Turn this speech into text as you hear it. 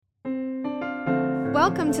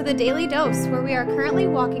Welcome to the Daily Dose, where we are currently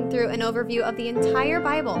walking through an overview of the entire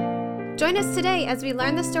Bible. Join us today as we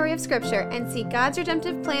learn the story of Scripture and see God's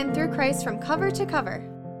redemptive plan through Christ from cover to cover.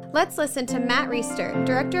 Let's listen to Matt Reisetter,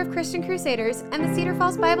 Director of Christian Crusaders and the Cedar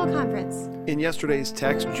Falls Bible Conference. In yesterday's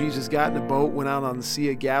text, Jesus got in a boat, went out on the Sea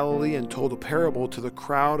of Galilee, and told a parable to the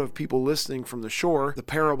crowd of people listening from the shore, the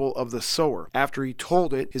parable of the sower. After he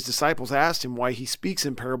told it, his disciples asked him why he speaks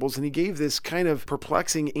in parables, and he gave this kind of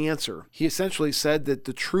perplexing answer. He essentially said that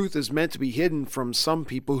the truth is meant to be hidden from some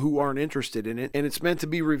people who aren't interested in it, and it's meant to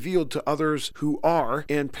be revealed to others who are,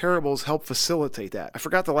 and parables help facilitate that. I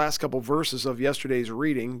forgot the last couple verses of yesterday's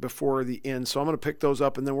reading before the end, so I'm going to pick those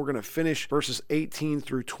up, and then we're going to finish verses 18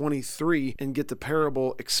 through 23 and get the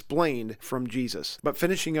parable explained from Jesus. But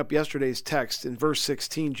finishing up yesterday's text, in verse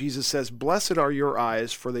 16, Jesus says, "Blessed are your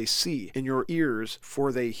eyes, for they see, and your ears,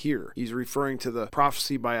 for they hear." He's referring to the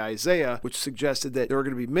prophecy by Isaiah, which suggested that there are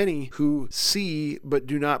going to be many who see but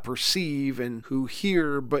do not perceive, and who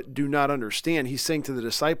hear but do not understand. He's saying to the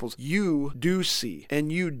disciples, you do see, and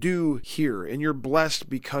you do hear, and you're blessed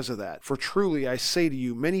because of that. For truly I say to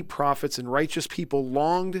you, many prophets and righteous people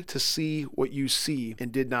longed to see what you see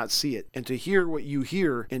and did not see it, and to hear what you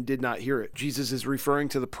hear and did not hear it. Jesus is referring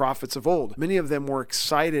to the prophets of old. Many of them were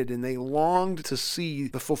excited and they longed to see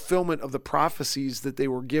the fulfillment of the prophecies that they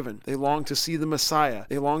were given. They longed to see the Messiah.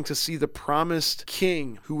 They longed to see the promised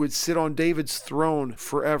king who would sit on David's throne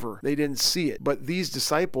forever. They didn't see it, but these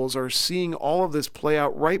disciples are seeing all of this play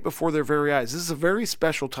out right before their very eyes. This is a very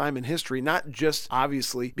special time in history, not just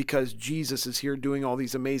obviously because Jesus is here doing all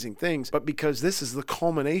these amazing things, but because this is the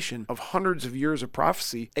culmination of hundreds of years of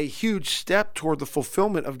prophecy, a huge step toward the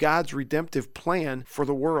fulfillment of God's redemptive plan for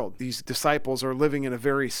the world. These disciples are living in a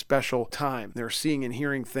very special time. They're seeing and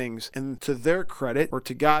hearing things, and to their credit, or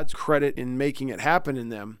to God's credit in making it happen in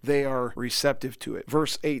them, they are receptive to it.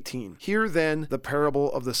 Verse 18, "Hear then the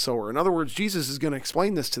parable of the sower." In other words, Jesus is going to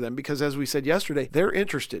explain this to them because, as we said yesterday, they're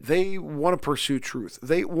interested. They want to pursue truth.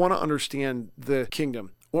 They want to understand the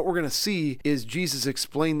kingdom. What we're going to see is Jesus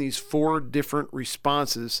explain these four different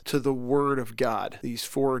responses to the word of God, these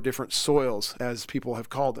four different soils, as people have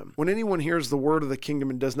called them. When anyone hears the word of the kingdom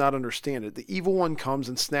and does not understand it, the evil one comes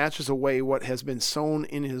and snatches away what has been sown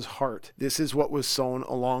in his heart. This is what was sown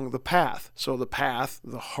along the path. So the path,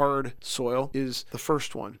 the hard soil, is the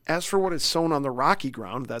first one. As for what is sown on the rocky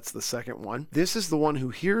ground, that's the second one. This is the one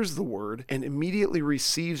who hears the word and immediately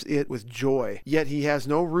receives it with joy. Yet he has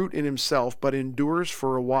no root in himself, but endures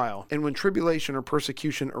for a while. And when tribulation or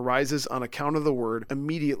persecution arises on account of the word,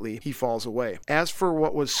 immediately he falls away. As for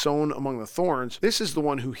what was sown among the thorns, this is the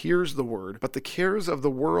one who hears the word, but the cares of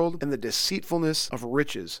the world and the deceitfulness of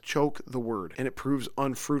riches choke the word, and it proves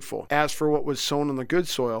unfruitful. As for what was sown on the good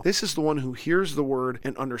soil, this is the one who hears the word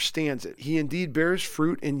and understands it. He indeed bears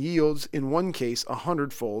fruit and yields, in one case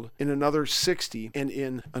 100-fold, in another 60, and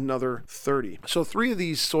in another 30. So three of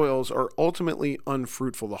these soils are ultimately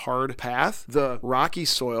unfruitful. The hard path, the rocky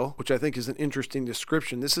soil, which I think is an interesting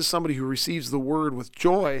description. This is somebody who receives the word with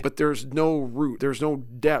joy, but there's no root, there's no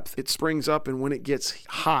depth. It springs up, and when it gets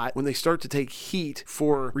hot, when they start to take heat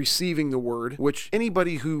for receiving the word, which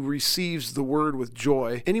anybody who receives the word with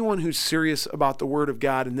joy, anyone who's serious about the word of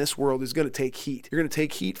God in this world is going to take heat. You're going to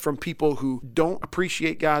take heat from people who don't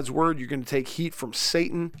appreciate God's word. You're going to take heat from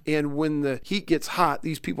Satan. And when the heat gets hot,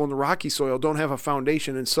 these people in the rocky soil don't have a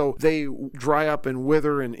foundation, and so they dry up and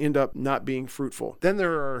wither and end up not being fruitful. Then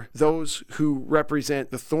there are those who represent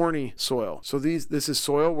the thorny soil. So this is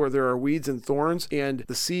soil where there are weeds and thorns, and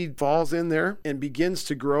the seed falls in there and begins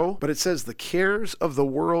to grow. But it says the cares of the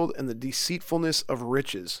world and the deceitfulness of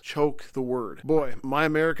riches choke the word. Boy, my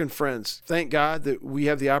American friends, thank God that we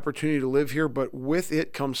have the opportunity to live here, but with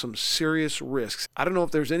it comes some serious risks. I don't know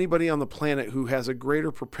if there's anybody on the planet who has a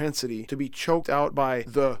greater propensity to be choked out by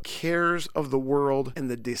the cares of the world and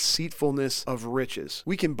the deceitfulness of riches.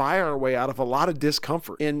 We can buy our way out of a lot of discomfort.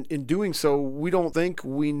 And in doing so, we don't think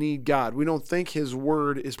we need God. We don't think his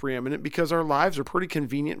word is preeminent because our lives are pretty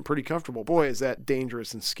convenient and pretty comfortable. Boy, is that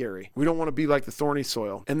dangerous and scary. We don't want to be like the thorny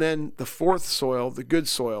soil. And then the fourth soil, the good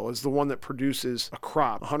soil, is the one that produces a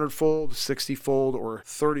crop, 100-fold, 60-fold, or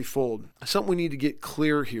 30-fold. Something we need to get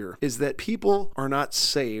clear here is that people are not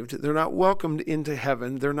saved. They're not welcomed into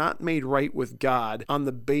heaven. They're not made right with God on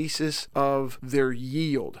the basis of their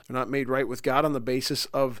yield. They're not made right with God on the basis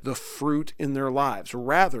of the fruit in their lives. lives.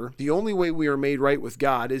 Rather, the only way we are made right with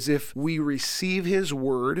God is if we receive His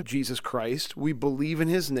word, Jesus Christ, we believe in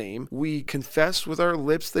His name, we confess with our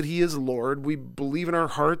lips that He is Lord, we believe in our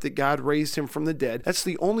heart that God raised Him from the dead. That's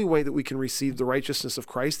the only way that we can receive the righteousness of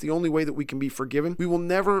Christ, the only way that we can be forgiven. We will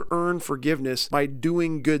never earn forgiveness by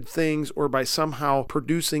doing good things or by somehow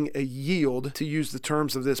producing a yield, to use the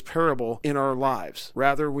terms of this parable, in our lives.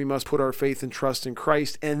 Rather, we must put our faith and trust in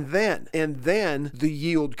Christ, and then the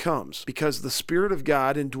yield comes, because the Spirit of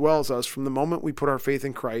God indwells us from the moment we put our faith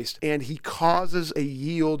in Christ, and He causes a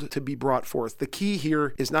yield to be brought forth. The key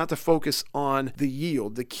here is not to focus on the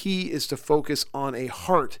yield. The key is to focus on a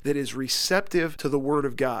heart that is receptive to the Word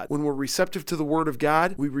of God. When we're receptive to the Word of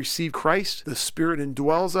God, we receive Christ, the Spirit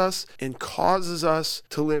indwells us and causes us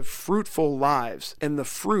to live fruitful lives. And the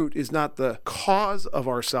fruit is not the cause of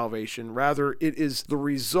our salvation. Rather, it is the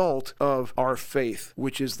result of our faith,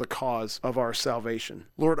 which is the cause of our salvation.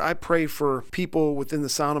 Lord, I pray for people within the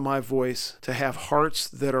sound of my voice to have hearts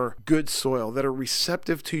that are good soil, that are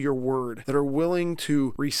receptive to your word, that are willing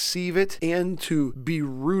to receive it and to be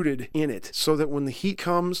rooted in it, so that when the heat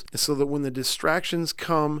comes, so that when the distractions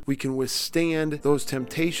come, we can withstand those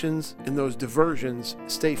temptations and those diversions,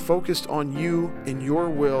 stay focused on you and your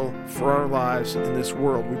will for our lives in this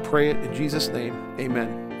world. We pray it in Jesus' name.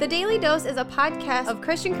 Amen. The Daily Dose is a podcast of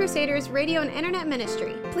Christian Crusaders radio and internet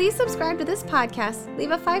ministry. Please subscribe to this podcast, leave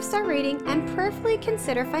a 5-star rating, and prayerfully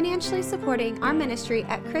consider financially supporting our ministry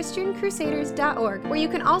at ChristianCrusaders.org, where you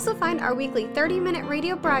can also find our weekly 30-minute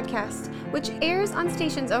radio broadcast, which airs on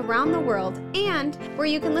stations around the world, and where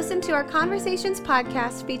you can listen to our Conversations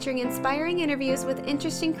podcast featuring inspiring interviews with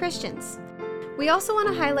interesting Christians. We also want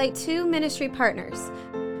to highlight 2 ministry partners.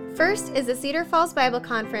 First is the Cedar Falls Bible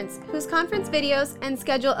Conference, whose conference videos and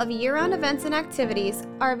schedule of year-round events and activities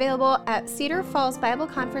are available at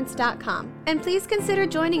cedarfallsbibleconference.com. And please consider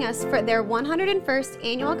joining us for their 101st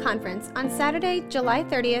annual conference on Saturday, July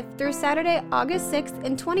 30th through Saturday, August 6th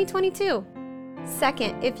in 2022.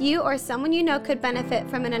 Second, if you or someone you know could benefit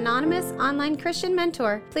from an anonymous online Christian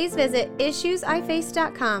mentor, please visit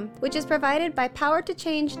issuesiface.com, which is provided by Power to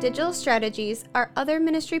Change Digital Strategies, our other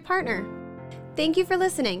ministry partner. Thank you for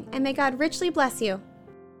listening, and may God richly bless you.